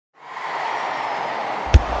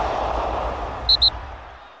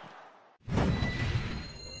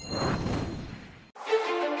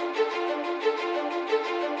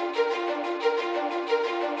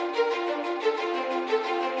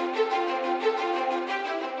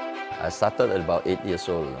I started at about 8 years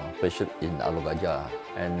old, especially in Alugaja.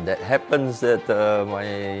 And that happens that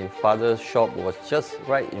my father's shop was just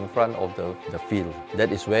right in front of the field.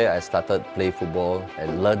 That is where I started play football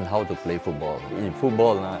and learn how to play football. In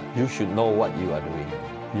football, you should know what you are doing.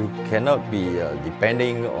 You cannot be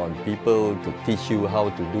depending on people to teach you how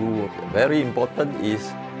to do. Very important is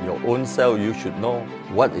your own self. You should know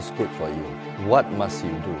what is good for you. What must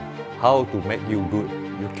you do? How to make you good.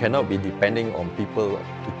 You cannot be depending on people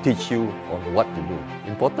to teach you on what to do.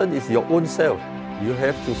 Important is your own self. You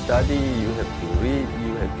have to study, you have to read,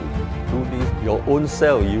 you have to do this. Your own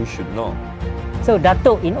self, you should know. So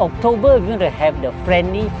Datuk, in October, we're going to have the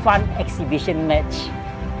friendly fun exhibition match.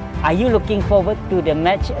 Are you looking forward to the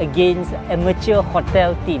match against amateur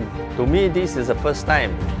hotel team? To me, this is the first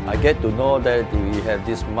time I get to know that we have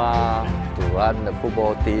this MAH to run the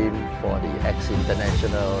football team for the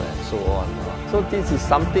ex-international and so on. So this is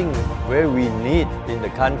something where we need in the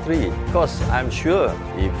country, because I'm sure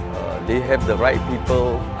if they have the right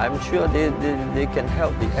people, I'm sure they can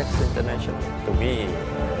help the ex-international. To me,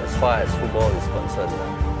 as far as football is concerned,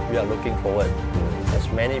 we are looking forward to as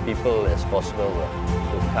many people as possible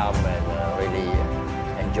to come and really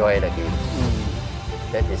enjoy the game.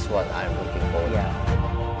 That is what I'm looking forward to. Yeah.